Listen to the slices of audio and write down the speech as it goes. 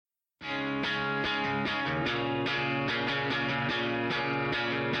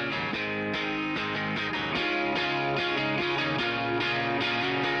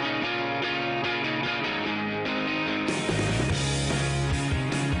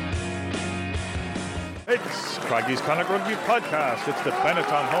It's Craggy's Connacht Rugby Podcast. It's the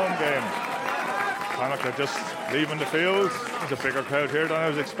Benetton home game. Connacht are just leaving the field. There's a bigger crowd here than I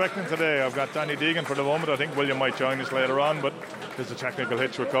was expecting today. I've got Danny Deegan for the moment. I think William might join us later on, but there's a technical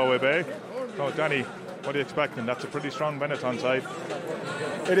hitch with Galway Bay. So, Danny, what are you expecting? That's a pretty strong Benetton side.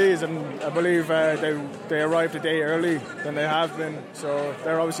 It is, and I believe they arrived a day early than they have been, so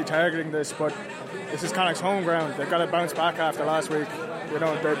they're obviously targeting this, but this is Connacht's home ground. They've got to bounce back after last week. You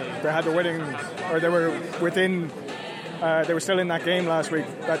know, they had the winning, or they were within, they were still in that game last week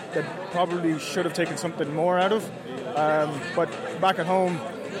that they probably should have taken something more out of. But back at home,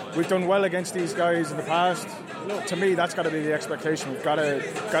 we've done well against these guys in the past. To me, that's got to be the expectation. We've got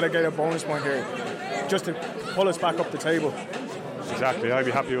to get a bonus point here, just to pull us back up the table. Exactly. I'd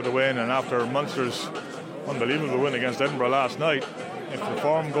be happy with a win, and after Munster's unbelievable win against Edinburgh last night, if the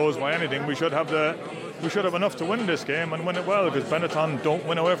form goes by anything, we should have enough to win this game and win it well, because Benetton don't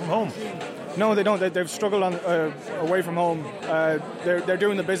win away from home. No, they don't. They've struggled away from home. They're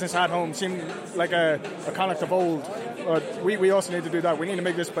doing the business at home. Seem like a Connacht of old. We also need to do that. We need to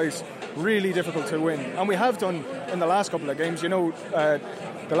make this place really difficult to win, and we have done in the last couple of games. You know,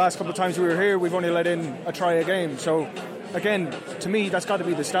 the last couple of times we were here, we've only let in a try a game. So, again, to me, that's got to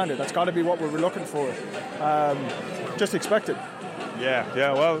be the standard. That's got to be what we're looking for. Just expect it.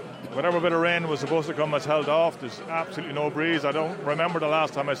 Yeah. Well, whatever bit of rain was supposed to come has held off. There's absolutely no breeze. I don't remember the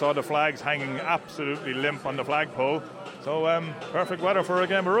last time I saw the flags hanging absolutely limp on the flagpole. So, perfect weather for a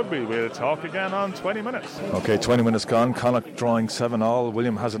game of rugby. We'll talk again on 20 minutes. Okay, 20 minutes gone. Connacht drawing 7-all.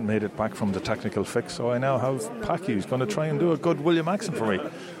 William hasn't made it back from the technical fix, so I now have Packy, who's going to try and do a good William accent for me.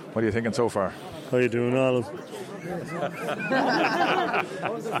 What are you thinking so far? How are you doing, Alan?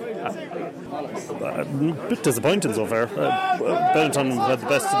 A bit disappointing so far. Benetton have had the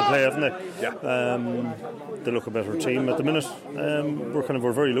best of the play, haven't they? Yeah. They look a better team at the minute.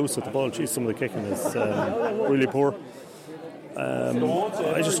 We're very loose with the ball. Geez, some of the kicking is really poor.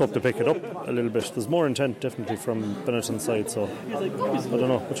 I just hope to pick it up a little bit. There's more intent definitely from Benetton's side, so I don't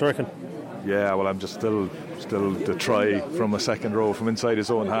know. What do you reckon? Yeah, well, I'm just still the try from a second row from inside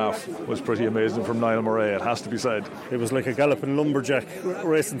his own half was pretty amazing from Niall Murray, it has to be said. It was like a galloping lumberjack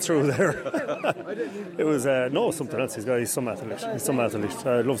racing through there. It was something else. He's some athlete.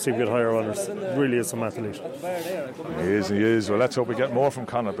 I'd love to see him get higher honours. Really is some athlete. He is. Well, let's hope we get more from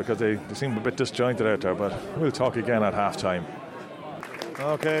Connacht, because they seem a bit disjointed out there, but we'll talk again at half time.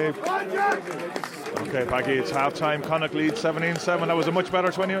 Okay, Paggy, it's half-time. Connacht leads 17-7. That was a much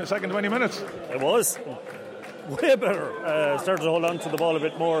better 20 minutes. It was. Way better. Started to hold on to the ball a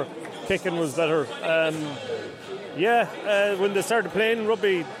bit more. Kicking was better. When they started playing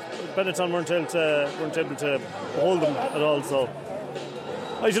rugby, Benetton weren't able to hold them at all. So,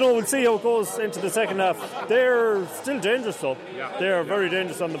 we'll see how it goes into the second half. They're still dangerous, though. They are very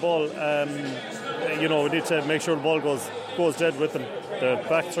dangerous on the ball. We need to make sure the ball goes dead with them. The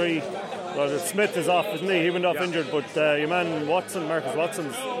back three, Roger Smith is off, isn't he? He went off injured, but your man Marcus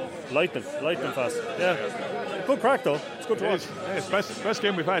Watson's lightning fast. Yeah, good crack though. It's good to watch. It's best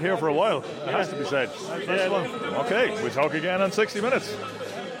game we've had here for a while. It has to be said. Okay, we'll talk again on 60 minutes.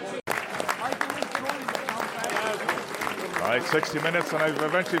 Right, 60 minutes, and I've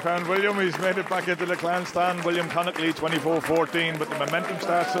eventually found William. He's made it back into the clan stand. William Connacht lead 24-14, but the momentum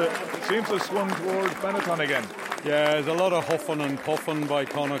seems to have swung towards Benetton again. Yeah, there's a lot of huffing and puffing by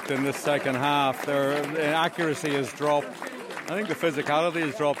Connacht in this second half. Their accuracy has dropped. I think the physicality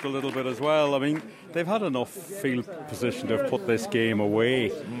has dropped a little bit as well. I mean, they've had enough field position to have put this game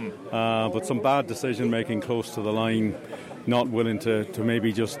away, but some bad decision making close to the line, not willing to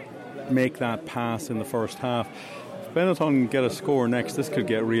maybe just make that pass in the first half. If Benetton get a score next, this could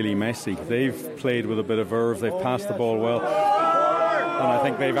get really messy. They've played with a bit of verve, they've passed the ball well, and I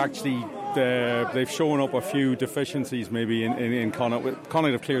think they've actually they've shown up a few deficiencies maybe in Connacht.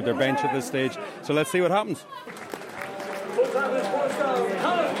 Connacht have cleared their bench at this stage, so let's see what happens.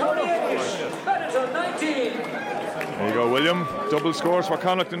 There you go, William. Double scores for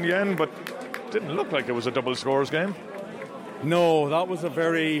Connacht in the end, but didn't look like it was a double scores game. No, that was a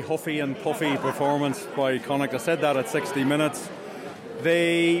very huffy and puffy performance by Connacht. I said that at 60 minutes.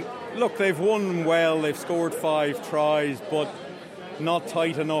 They've won well. They've scored 5 tries, but not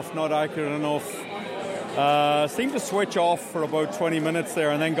tight enough, not accurate enough. Seemed to switch off for about 20 minutes there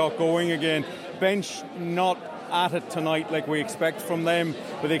and then got going again. Bench not at it tonight like we expect from them,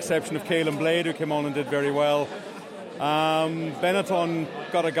 with the exception of Caelan Blade, who came on and did very well. Benetton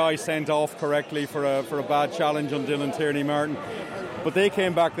got a guy sent off correctly for a bad challenge on Dylan Tierney-Martin. But they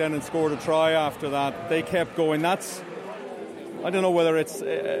came back then and scored a try after that. They kept going. I don't know whether it's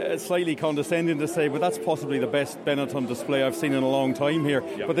slightly condescending to say, but that's possibly the best Benetton display I've seen in a long time here.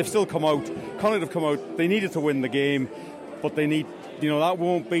 Yeah. But they've still come out. Connacht have come out. They needed to win the game, but they need, that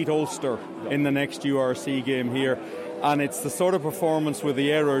won't beat Ulster in the next URC game here. And it's the sort of performance with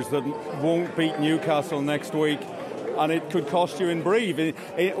the errors that won't beat Newcastle next week. And it could cost you in Brive.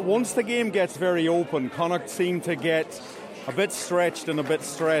 Once the game gets very open, Connacht seem to get a bit stretched and a bit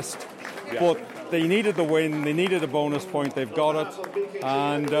stressed. Yeah. But they needed the win, they needed a bonus point, they've got it.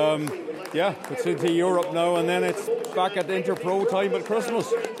 And it's into Europe now, and then it's back at Interpro time at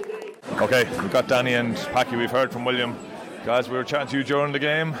Christmas. Okay, we've got Danny and Packy, we've heard from William. Guys, we were chatting to you during the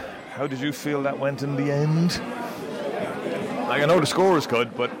game. How did you feel that went in the end? I know the score was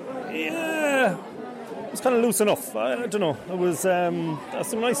good, but... Yeah, it was kind of loose enough. I don't know. It was some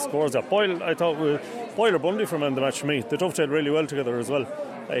nice scores up. Boyle, I thought, Boyle or Bundy for man of the match for me. They dovetailed really well together as well.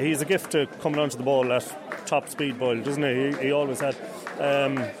 He's a gift to coming onto the ball at top speed, Boyle, doesn't he? He always had.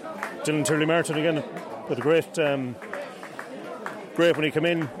 Dylan Tierney-Martin again with a great when he came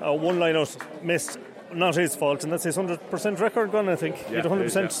in. One line out missed, not his fault, and that's his 100% record gone, I think. He had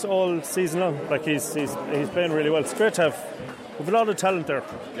 100% all season long. Like he's playing really well. It's great to have. We've a lot of talent there.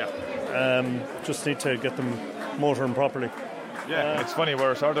 Yeah. Just need to get them motoring properly. Yeah, it's funny,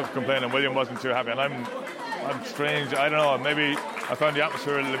 we're sort of complaining William wasn't too happy, and I'm strange. I don't know, maybe I found the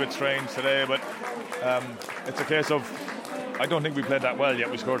atmosphere a little bit strange today, but it's a case of I don't think we played that well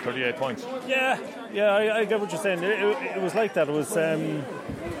yet. We scored 38 points. Yeah, I get what you're saying. It was like that. It was I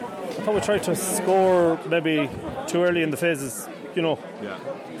thought we tried to score maybe too early in the phases,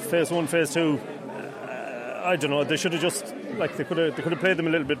 phase 1, phase 2. I don't know, they should have just they could have played them a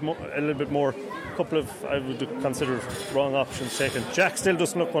little bit more. A couple of, I would consider, wrong options taken. Jack still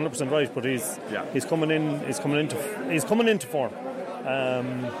doesn't look 100% right, but he's coming into form.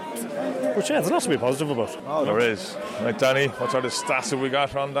 Which there's a lot to be positive about. Oh, there is. Right, Danny, what sort of stats have we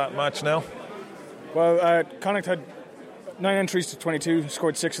got on that match now? Well, Connacht had 9 entries to 22,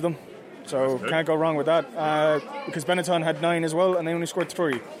 scored 6 of them, so can't go wrong with that. Because Benetton had 9 as well, and they only scored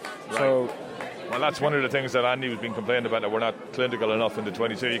 3. Right. So. Well, that's one of the things that Andy was being complaining about, that we're not clinical enough in the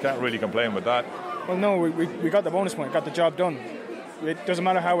 22. You can't really complain with that. Well, no, we got the bonus point, got the job done. It doesn't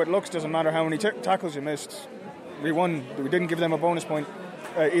matter how it looks, doesn't matter how many tackles you missed. We won. We didn't give them a bonus point,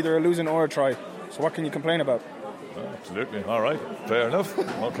 either a losing or a try. So what can you complain about? Absolutely. All right. Fair enough.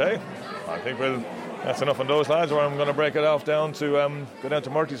 Okay. I think that's enough on those lads, or I'm going to break it off down to go down to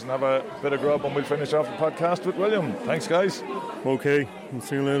Murty's and have a bit of grub, and we'll finish off the podcast with William. Thanks, guys. Okay. We'll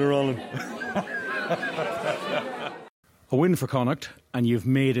see you later, Roland. A win for Connacht, and you've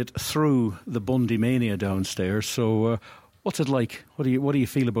made it through the Bundy mania downstairs. So what's it like? What do you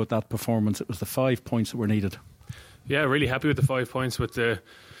feel about that performance? It was the 5 points that were needed. Yeah, really happy with the 5 points. With the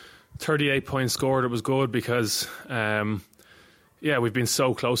 38 points scored, it was good because we've been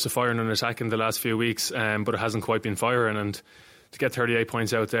so close to firing an attack in the last few weeks, but it hasn't quite been firing, and to get 38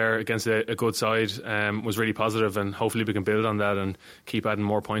 points out there against a good side was really positive, and hopefully we can build on that and keep adding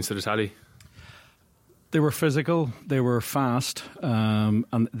more points to the tally. They were physical, they were fast,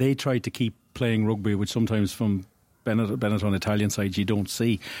 and they tried to keep playing rugby, which sometimes from Benetton Italian side you don't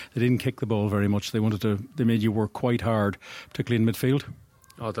see. They didn't kick the ball very much. They made you work quite hard, particularly in midfield.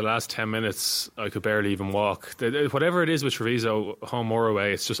 Oh, the last 10 minutes I could barely even walk. Whatever it is with Treviso, home or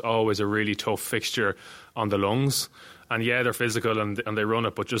away, it's just always a really tough fixture on the lungs. And yeah, they're physical and they run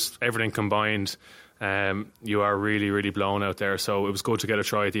it, but just everything combined, you are really, really blown out there. So it was good to get a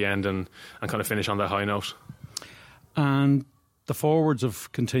try at the end and kind of finish on that high note. And the forwards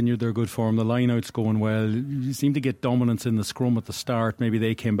have continued their good form. The line-out's going well. You seem to get dominance in the scrum at the start. Maybe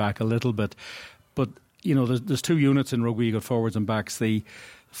they came back a little bit. But, there's 2 units in rugby. You got forwards and backs. The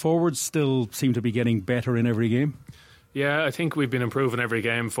forwards still seem to be getting better in every game. Yeah, I think we've been improving every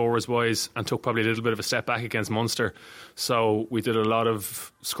game forwards-wise, and took probably a little bit of a step back against Munster. So we did a lot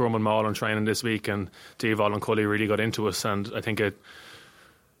of scrum and maul and training this week, and Deval and Cully really got into us, and I think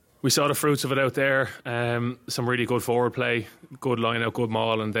we saw the fruits of it out there. Some really good forward play, good line-out, good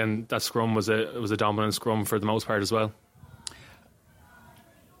maul, and then that scrum was a dominant scrum for the most part as well.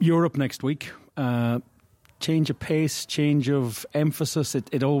 Europe next week. Change of pace, change of emphasis.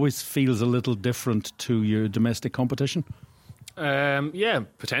 It always feels a little different to your domestic competition. Yeah,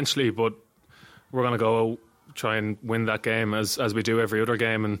 potentially, but we're going to go try and win that game as we do every other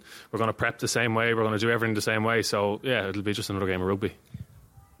game, and we're going to prep the same way. We're going to do everything the same way. So yeah, it'll be just another game of rugby.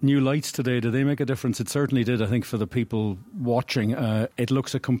 New lights today, do they make a difference? It certainly did, I think, for the people watching. It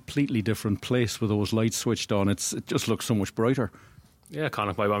looks a completely different place with those lights switched on. It just looks so much brighter. Yeah,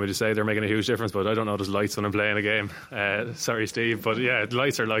 Connacht might want me to say they're making a huge difference, but I don't know there's lights when I'm playing a game. Sorry, Steve, but yeah,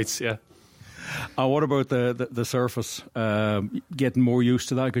 lights are lights, yeah. What about the surface? Getting more used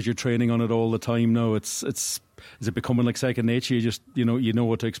to that because you're training on it all the time now. Is it becoming like second nature? You just you know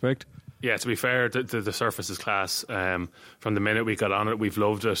what to expect. Yeah, to be fair, the surface is class. From the minute we got on it, we've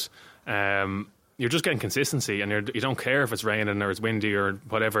loved it. You're just getting consistency, and you don't care if it's raining or it's windy or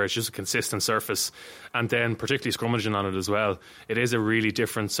whatever. It's just a consistent surface, and then particularly scrummaging on it as well. It is a really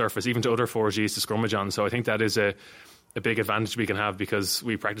different surface, even to other 4Gs to scrummage on. So I think that is a big advantage we can have because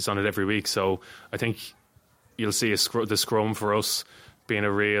we practice on it every week. So I think you'll see the scrum for us being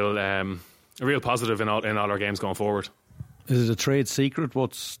a real positive in all our games going forward. Is it a trade secret?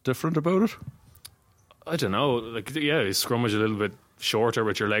 What's different about it? I don't know. You scrummage a little bit shorter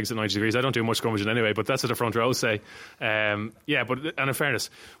with your legs at 90 degrees. I don't do much scrummaging anyway, but that's what the front row say. And in fairness,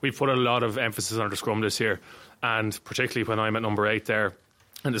 we've put a lot of emphasis on the scrum this year, and particularly when I'm at number 8 there,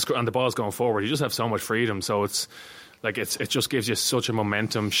 and the ball's going forward, you just have so much freedom. So it just gives you such a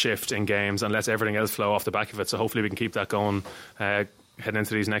momentum shift in games and lets everything else flow off the back of it. So hopefully we can keep that going heading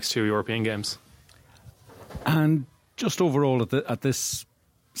into these next 2 European games. And just overall at this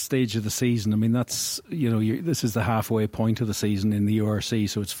stage of the season, I mean, that's this is the halfway point of the season in the URC,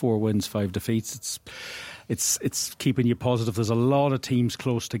 so it's 4 wins, 5 defeats. It's keeping you positive. There's a lot of teams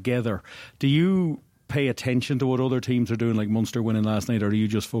close together. Do you pay attention to what other teams are doing, like Munster winning last night, or are you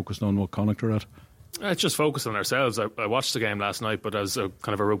just focused on what Connacht are at? It's just focused on ourselves. I watched the game last night, but as a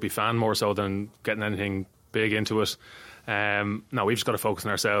kind of a rugby fan more so than getting anything big into it. No, we've just got to focus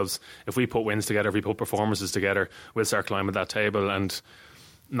on ourselves. If we put wins together, if we put performances together, we'll start climbing that table. And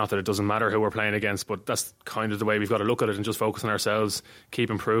not that it doesn't matter who we're playing against, but that's kind of the way we've got to look at it, and just focus on ourselves, keep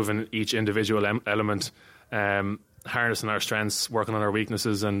improving each individual element, harnessing our strengths, working on our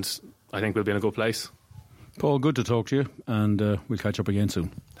weaknesses, and I think we'll be in a good place. Paul, good to talk to you, and we'll catch up again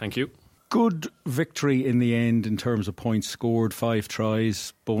soon. Thank you. Good victory in the end in terms of points scored, 5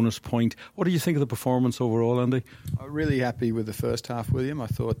 tries, bonus point. What do you think of the performance overall, Andy? I'm really happy with the first half, William. I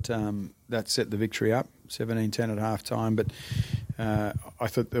thought that set the victory up, 17-10 at half time, but I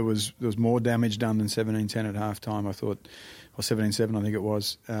thought there was more damage done than 17-10 at half time. I thought, or 17-7 I think it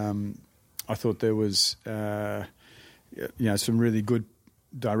was. I thought there was some really good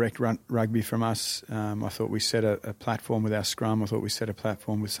direct rugby from us. I thought we set a platform with our scrum. I thought we set a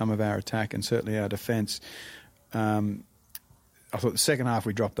platform with some of our attack and certainly our defence. I thought the second half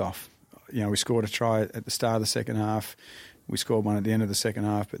we dropped off. We scored a try at the start of the second half. We scored one at the end of the second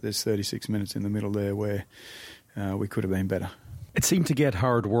half, but there's 36 minutes in the middle there where we could have been better. It seemed to get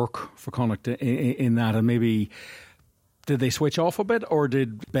hard work for Connacht in that, and maybe did they switch off a bit, or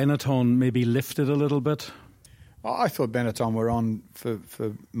did Benetton maybe lift it a little bit? I thought Benetton were on for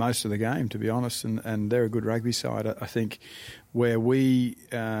most of the game, to be honest, and they're a good rugby side. I think where we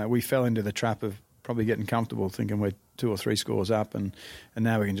fell into the trap of probably getting comfortable, thinking we're 2 or 3 scores up, and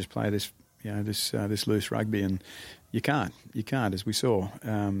now we can just play this loose rugby, and you can't, as we saw.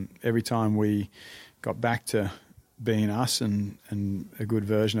 Every time we got back to being us and a good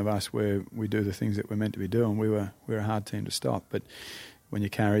version of us, where we do the things that we're meant to be doing, we're a hard team to stop, but when you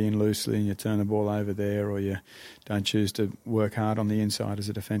carry in loosely and you turn the ball over there, or you don't choose to work hard on the inside as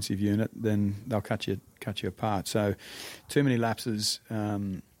a defensive unit, then they'll cut you apart. So too many lapses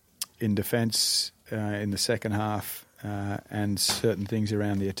in defence in the second half, and certain things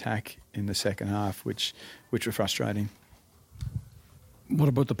around the attack in the second half, which were frustrating. What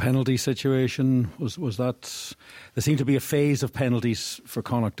about the penalty situation? Was that, there seemed to be a phase of penalties for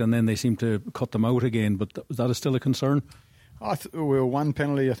Connacht, and then they seemed to cut them out again, but was that still a concern? We were 1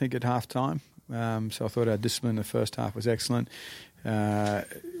 penalty, I think, at half time. So I thought our discipline in the first half was excellent.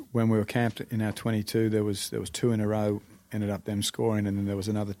 When we were camped in our 22, there was 2 in a row, ended up them scoring, and then there was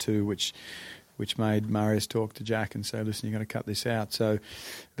another 2 which made Marius talk to Jack and say, listen, you've got to cut this out. So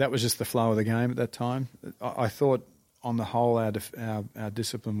that was just the flow of the game at that time. I thought on the whole our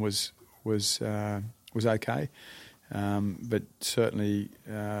discipline was okay. But certainly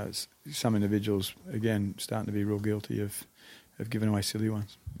some individuals, again, starting to be real guilty of giving away silly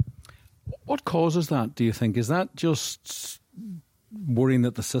ones. What causes that, do you think? Is that just worrying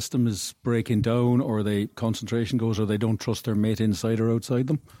that the system is breaking down, or the concentration goes, or they don't trust their mate inside or outside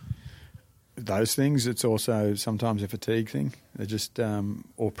them? Those things. It's also sometimes a fatigue thing. They're just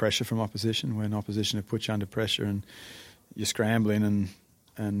or pressure from opposition. When opposition have put you under pressure and you're scrambling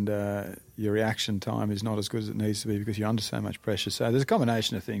and your reaction time is not as good as it needs to be because you're under so much pressure. So there's a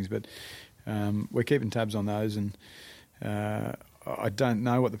combination of things, but we're keeping tabs on those, and I don't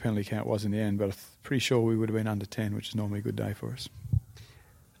know what the penalty count was in the end, but I'm pretty sure we would have been under 10, which is normally a good day for us.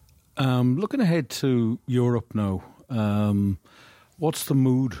 Looking ahead to Europe now, what's the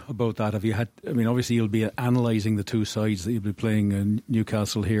mood about that? Have you had? I mean, obviously you'll be analysing the two sides that you'll be playing in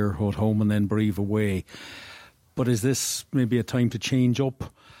Newcastle here at home and then Brive away. But is this maybe a time to change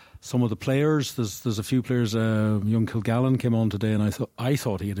up some of the players? There's a few players. Young Kilgallen came on today, and I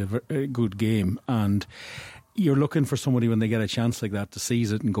thought he had a very good game. And you're looking for somebody when they get a chance like that to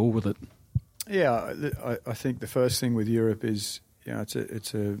seize it and go with it. Yeah, I think the first thing with Europe is,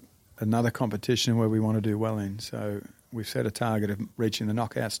 it's another competition where we want to do well in. So we've set a target of reaching the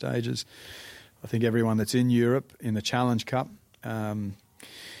knockout stages. I think everyone that's in Europe in the Challenge Cup,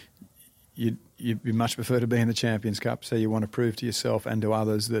 you'd much prefer to be in the Champions Cup. So you want to prove to yourself and to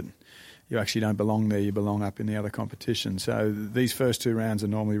others that you actually don't belong there. You belong up in the other competition. So these first 2 rounds are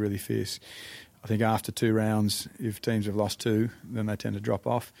normally really fierce. I think after 2 rounds, if teams have lost 2, then they tend to drop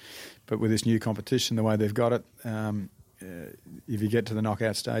off. But with this new competition, the way they've got it, if you get to the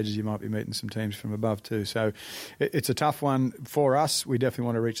knockout stages, you might be meeting some teams from above too. So it's a tough one for us. We definitely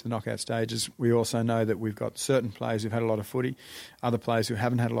want to reach the knockout stages. We also know that we've got certain players who've had a lot of footy, other players who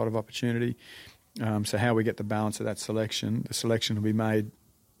haven't had a lot of opportunity. So how we get the balance of that selection, the selection will be made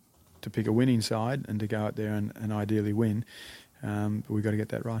to pick a winning side and to go out there and ideally win. But we've got to get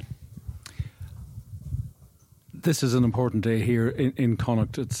that right. This is an important day here in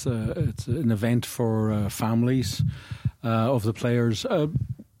Connacht. It's an event for families of the players.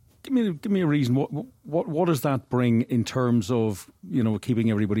 Give me a reason. What does that bring in terms of keeping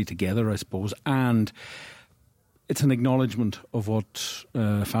everybody together, I suppose, and it's an acknowledgement of what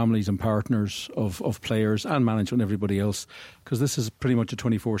families and partners of players and management, everybody else, because this is pretty much a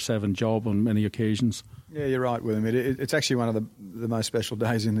 24/7 job on many occasions. Yeah, you're right, William. It's actually one of the most special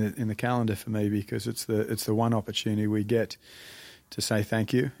days in the calendar for me, because it's the one opportunity we get to say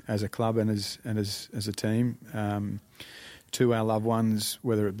thank you as a club and as a team to our loved ones,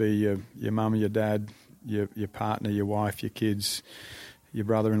 whether it be your mum, your dad, your partner, your wife, your kids, your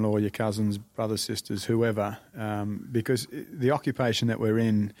brother-in-law, your cousins, brothers, sisters, whoever, because the occupation that we're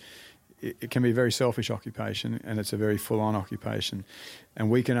in, it can be a very selfish occupation, and it's a very full-on occupation. And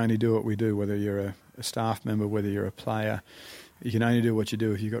we can only do what we do, whether you're a staff member, whether you're a player. You can only do what you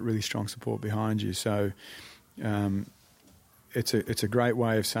do if you've got really strong support behind you. So it's a great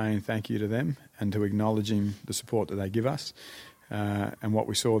way of saying thank you to them and to acknowledging the support that they give us. And what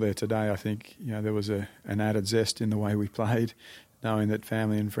we saw there today, I think there was an added zest in the way we played, knowing that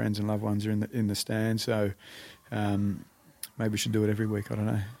family and friends and loved ones are in the stand. So maybe we should do it every week. I don't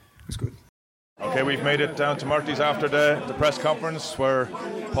know. It was good. Okay, we've made it down to Murty's after the press conference, where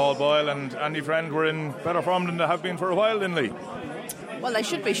Paul Boyle and Andy Friend were in better form than they have been for a while, didn't they? Well, they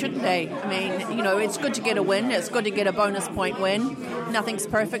should be, shouldn't they? I mean, it's good to get a win. It's good to get a bonus point win. Nothing's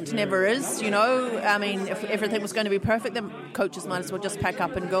perfect, never is, I mean, if everything was going to be perfect, then coaches might as well just pack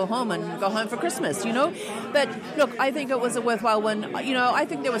up and go home for Christmas, But, look, I think it was a worthwhile win. I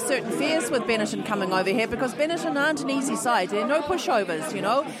think there were certain fears with Benetton coming over here, because Benetton aren't an easy side. They're no pushovers,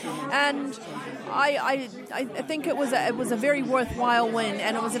 And I think it was a very worthwhile win,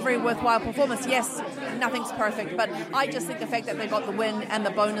 and it was a very worthwhile performance. Yes, nothing's perfect, but I just think the fact that they got the win and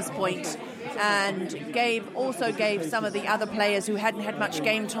the bonus point, and gave some of the other players who hadn't had much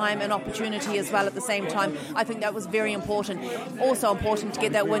game time an opportunity as well at the same time. I think that was very important. Also important to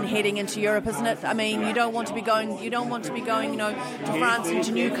get that win heading into Europe, isn't it? I mean, you don't want to be going, to France and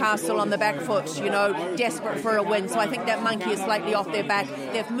to Newcastle on the back foot, desperate for a win. So I think that monkey is slightly off their back.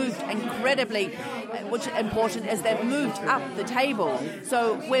 They've moved incredibly, which is important, is they've moved up the table.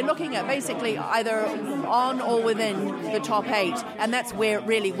 So we're looking at basically either on or within the top 8, and that's where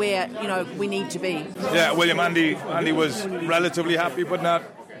we need to be. Yeah, William, Andy was relatively happy, but not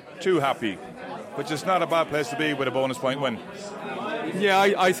too happy, which is not a bad place to be with a bonus point win. Yeah,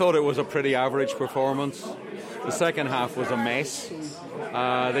 I thought it was a pretty average performance. The second half was a mess.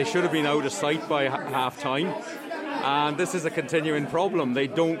 They should have been out of sight by half-time. And this is a continuing problem. They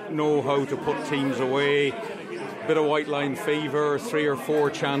don't know how to put teams away. Bit of white line fever, 3 or 4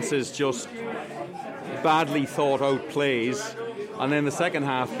 chances, just badly thought out plays. And then the second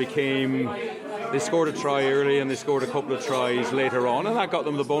half became, they scored a try early and they scored a couple of tries later on, and that got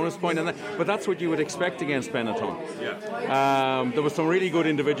them the bonus point. But that's what you would expect against Benetton. Yeah. There were some really good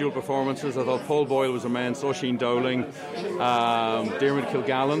individual performances. I thought Paul Boyle was immense, Oisin Dowling, Diarmuid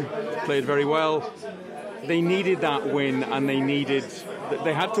Kilgallen played very well. They needed that win, and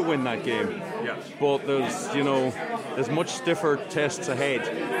they had to win that game. Yeah. But there's much stiffer tests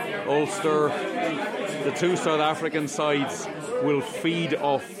ahead. Ulster, the two South African sides will feed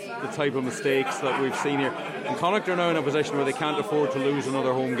off the type of mistakes that we've seen here. And Connacht are now in a position where they can't afford to lose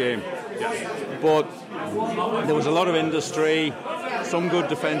another home game. But there was a lot of industry, some good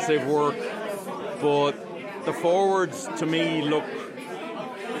defensive work, but the forwards to me look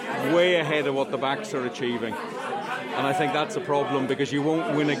way ahead of what the backs are achieving. And I think that's a problem, because you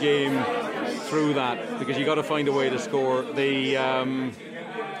won't win a game through that, because you got to find a way to score. The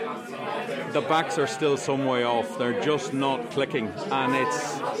backs are still some way off. They're just not clicking, and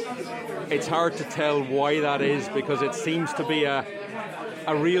it's hard to tell why that is, because it seems to be a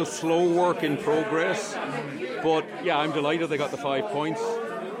real slow work in progress. But yeah, I'm delighted they got the 5 points,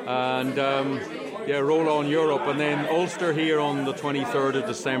 and roll on Europe. And then Ulster here on the 23rd of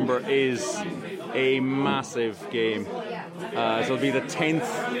December is a massive game. So it'll be the 10th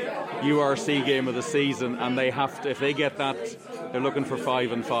URC game of the season, and they have to, if they get that, they're looking for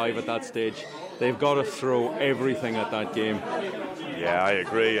 5-5 at that stage. They've got to throw everything at that game. Yeah, I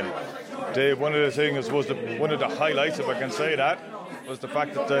agree. And Dave, one of the things one of the highlights, if I can say that, was the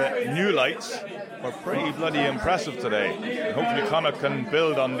fact that the new lights were pretty bloody impressive today. And hopefully Connacht can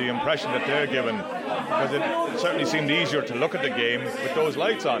build on the impression that they're given, because it certainly seemed easier to look at the game with those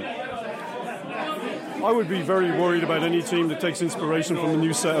lights on. I would be very worried about any team that takes inspiration from the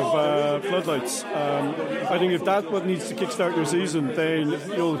new set of floodlights. I think if that's what needs to kickstart your season, then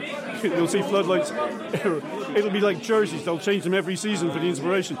you'll see floodlights. It'll be like jerseys; they'll change them every season for the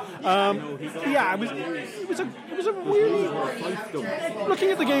inspiration. It was a really,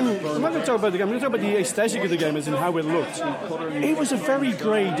 looking at the game. I'm not going to talk about the game. I'm going to talk about the aesthetic of the game, as in how it looked. It was a very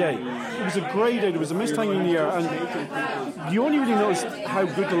grey day. It was a grey day. There was a mist hanging in the air, and you only really noticed how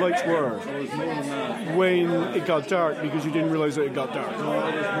good the lights were when it got dark, because you didn't realise that it got dark,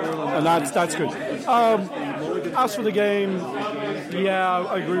 and that's good. As for the game,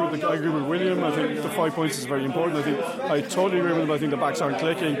 I agree with William. I think the 5 points is very important. I totally agree with him. I think the backs aren't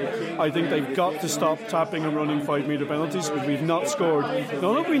clicking. I think they've got to stop tapping and running 5-metre penalties, because we've not scored. Not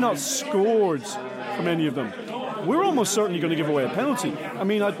only have we not scored from any of them, we're almost certainly going to give away a penalty. I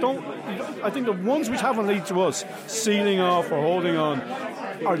mean, I think the ones which haven't led to us sealing off or holding on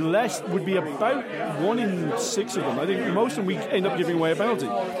would be about 1 in 6 of them. I think most of them we end up giving away a penalty.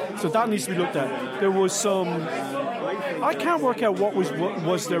 So that needs to be looked at. There was some... I can't work out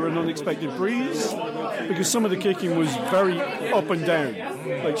was there an unexpected breeze, because some of the kicking was very up and down.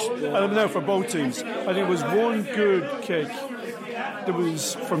 Like, I don't know, for both teams. I think it was one good kick. There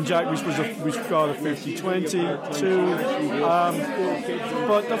was from Jack, which got a 50-20, 2.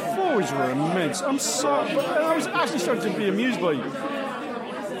 But the forwards were immense. I'm sorry, but I was actually starting to be amused by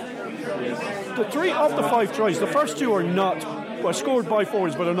the 3 of the 5 tries. The first 2 are scored by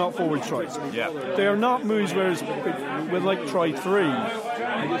forwards, but are not forward tries. Yeah, they are not moves. Whereas with like try 3,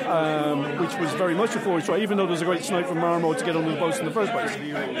 which was very much a forward try, even though there's a great snipe from Marmo to get under the post in the first place.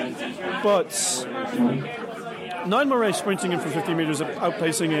 But Niall Murray sprinting in for 50 metres,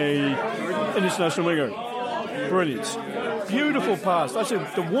 outpacing an international winger. Brilliant. Beautiful pass. Actually,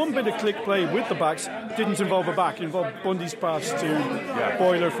 the one bit of click play with the backs didn't involve a back. It involved Bundy's pass to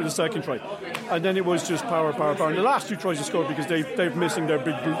Boiler for the second try. And then it was just power. And the last 2 tries they scored because they're missing their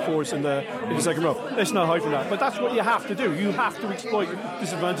big brute force in the second row. Let's not hide from that. But that's what you have to do. You have to exploit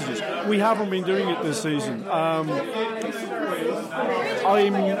disadvantages. We haven't been doing it this season. I'm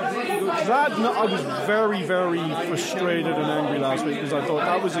glad I was very, very frustrated and angry last week, because I thought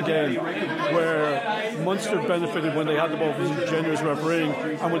that was a game where Munster benefited when they had the ball from some generous refereeing,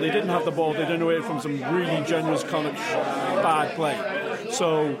 and when they didn't have the ball, they didn't away from some really generous Connacht bad play.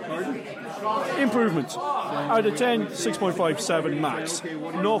 So, improvement. Out of 10, 6.57 max.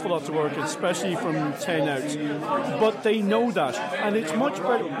 An awful lot to work, especially from 10 out. But they know that, and it's much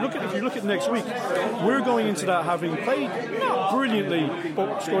better. If you look at next week, we're going into that having played not brilliantly,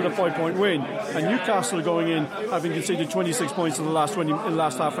 but scored a 5-point win. And Newcastle are going in having conceded 26 points in the last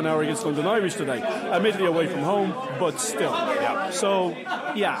half an hour against London Irish today. Admittedly away from home, but still. Yeah. So,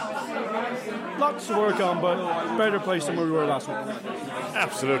 lots to work on, but better place than where we were last week.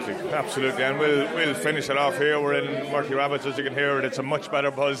 Absolutely. And we'll finish it off here. We're in Murky Rabbits, as you can hear it. It's a much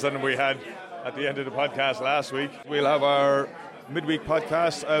better buzz than we had at the end of the podcast last week. We'll have our midweek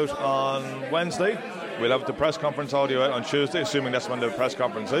podcast out on Wednesday. We'll have the press conference audio out on Tuesday, assuming that's when the press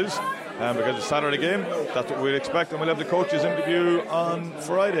conference is. Because it's Saturday game, that's what we'd expect. And we'll have the coaches interview on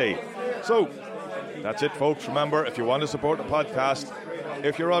Friday. So, that's it, folks. Remember, if you want to support the podcast,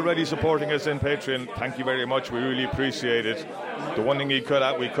 if you're already supporting us in Patreon, thank you very much. We really appreciate it. The one thing we could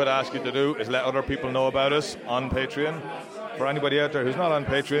ask you to do is let other people know about us on Patreon. For anybody out there who's not on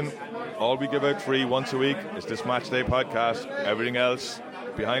Patreon, all we give out free once a week is this Matchday podcast. Everything else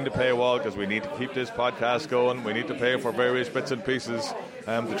behind the paywall because we need to keep this podcast going. We need to pay for various bits and pieces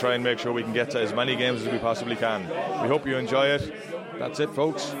to try and make sure we can get to as many games as we possibly can. We hope you enjoy it. That's it,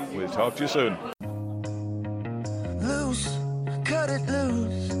 folks. We'll talk to you soon. Loose, cut it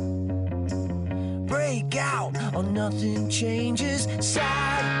loose. Break out or nothing changes.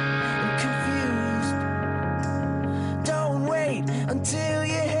 Side